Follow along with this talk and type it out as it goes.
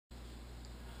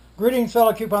Greetings,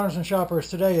 fellow couponers and shoppers.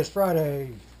 Today is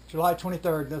Friday, July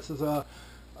 23rd. This is a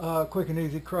quick and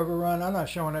easy Kroger run. I'm not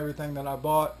showing everything that I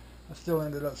bought. I still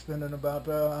ended up spending about,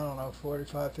 I don't know,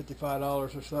 $45,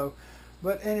 $55 or so.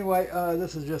 But anyway,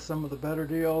 this is just some of the better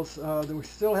deals. We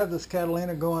still have this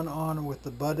Catalina going on with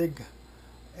the Buddig.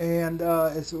 And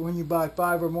it's when you buy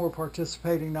 5 or more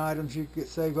participating items, you get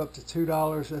save up to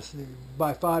 $2. That's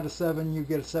buy 5 to 7, you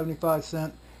get a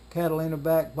 75-cent Catalina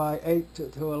back. By 8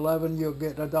 to 11, you'll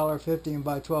get $1.50, and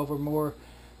by 12 or more,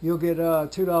 you'll get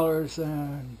 $2.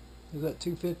 And is that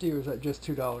 $2.50 or is that just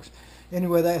 $2?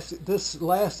 Anyway, this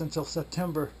lasts until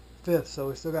September 5th, so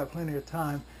we still got plenty of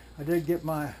time. I did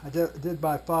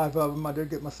buy 5 of them. I did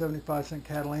get my 75-cent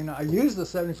Catalina. I used the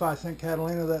 75-cent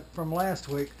Catalina from last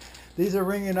week. These are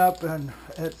ringing up, and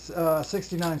it's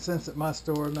 69 cents at my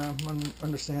store. Now, I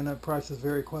understand that prices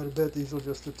vary quite a bit. These are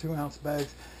just the 2-ounce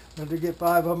bags. I did get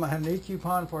 5 of them. I had an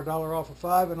e-coupon for $1 off of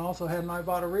 5, and also had an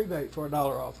Ibotta rebate for $1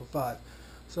 off of 5.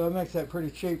 So it makes that pretty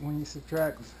cheap when you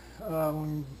subtract,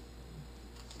 when you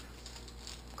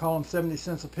call them 70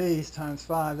 cents a piece times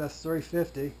 5, that's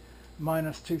 $3.50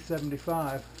 minus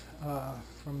 $2.75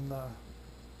 from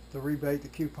the rebate, the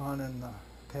coupon, and the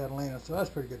Catalina. So that's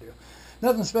a pretty good deal.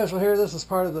 Nothing special here. This is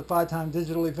part of the 5-time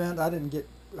digital event. I didn't get,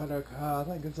 I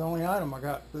think it's the only item I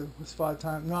got. It was 5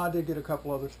 times. No, I did get a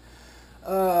couple others.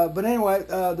 But anyway,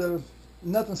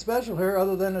 nothing special here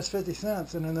other than it's 50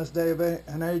 cents. And in this day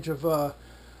and age of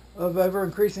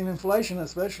ever-increasing inflation,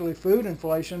 especially food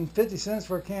inflation, 50 cents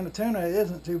for a can of tuna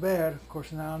isn't too bad. Of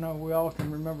course, now I know we all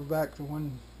can remember back to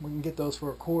when we can get those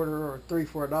for a quarter or 3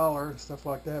 for $1 and stuff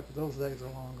like that, but those days are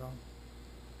long gone.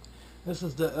 This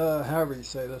is the, however you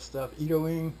say this stuff,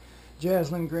 Edoing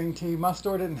Jasmine green tea. My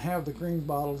store didn't have the green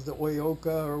bottles, the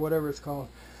Oyoka or whatever it's called.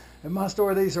 In my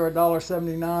store, these are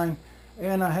 $1.79.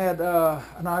 And I had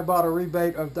an Ibotta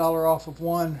rebate of $1 off of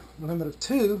 1, limit of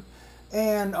 2.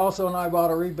 And also an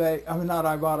Ibotta rebate, I mean not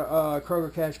Ibotta,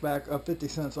 Kroger cashback of 50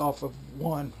 cents off of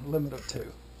 1, limit of 2.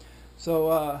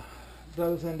 So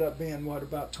those end up being, what,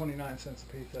 about 29 cents a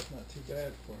piece. That's not too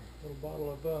bad for a little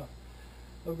bottle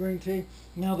of green tea.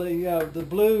 Now the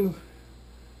blue,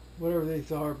 whatever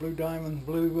these are, blue diamond,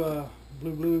 blue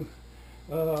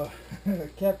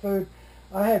cat food.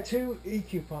 I had 2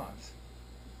 e-coupons,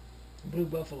 blue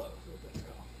buffalo, what that's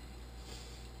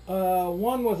called.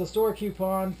 One was a store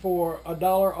coupon for $1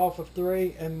 off of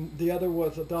 3, and the other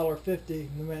was $1.50, the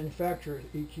manufacturer's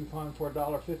e-coupon for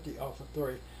 $1.50 off of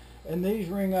 3. And these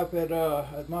ring up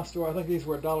at my store. I think these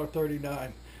were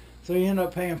 $1.39. So you end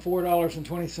up paying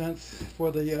 $4.20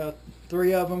 for the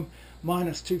 3 of them,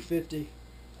 minus $2.50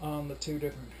 on the 2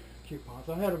 different coupons.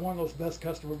 I had one of those best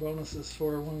customer bonuses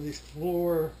for one of these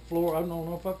Flora. I don't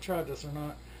know if I've tried this or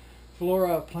not.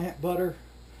 Flora plant butter.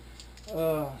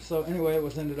 So anyway,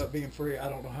 it ended up being free. I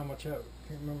don't know how much. I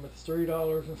can't remember. It's $3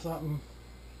 or something.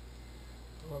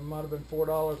 Or it might have been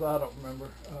 $4. I don't remember.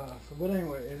 But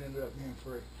anyway, it ended up being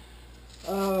free.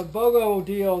 BOGO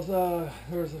deals,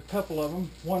 there's a couple of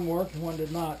them. One worked and one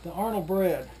did not. The Arnold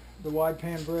bread, the wide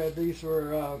pan bread, these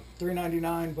were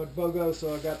 $3.99, but BOGO,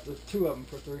 so I got the 2 of them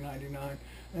for $3.99.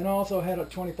 And I also had a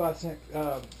 25-cent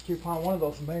coupon, one of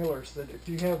those mailers that if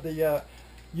you have the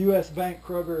U.S. Bank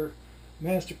Kroger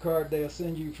MasterCard, they'll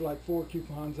send you like 4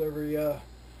 coupons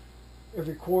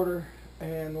every quarter,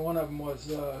 and one of them was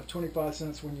 25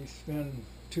 cents when you spend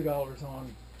 $2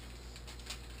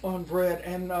 on bread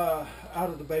and out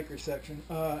of the bakery section.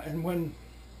 And when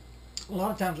a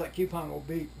lot of times that coupon will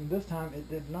beat, and this time it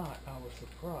did not. I was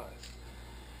surprised.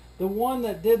 The one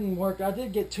that didn't work, I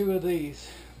did get 2 of these,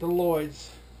 the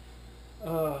Lloyd's.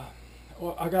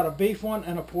 Well, I got a beef one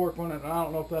and a pork one, and I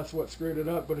don't know if that's what screwed it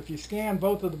up, but if you scan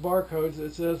both of the barcodes,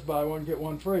 it says buy one get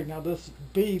one free. Now this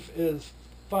beef is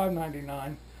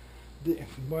 $5.99,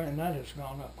 and that has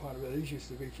gone up quite a bit. These used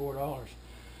to be $4.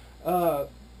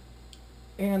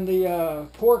 And the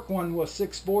pork one was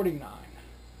 $6.49,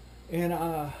 and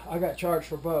I got charged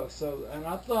for both. So, and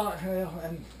I thought, hell,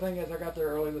 and the thing is, I got there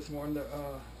early this morning.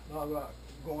 Thought about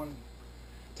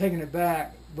taking it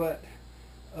back, but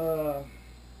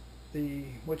the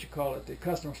the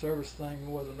customer service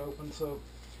thing wasn't open, so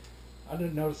I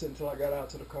didn't notice it until I got out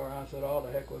to the car. I said, "Oh,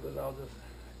 the heck with it! I'll just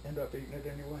end up eating it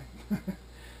anyway."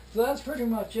 So that's pretty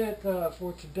much it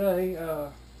for today.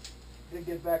 Did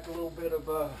get back a little bit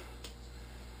of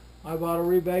Ibotta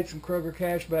rebates and Kroger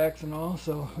cashbacks and all.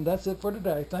 So that's it for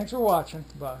today. Thanks for watching.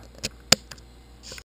 Bye.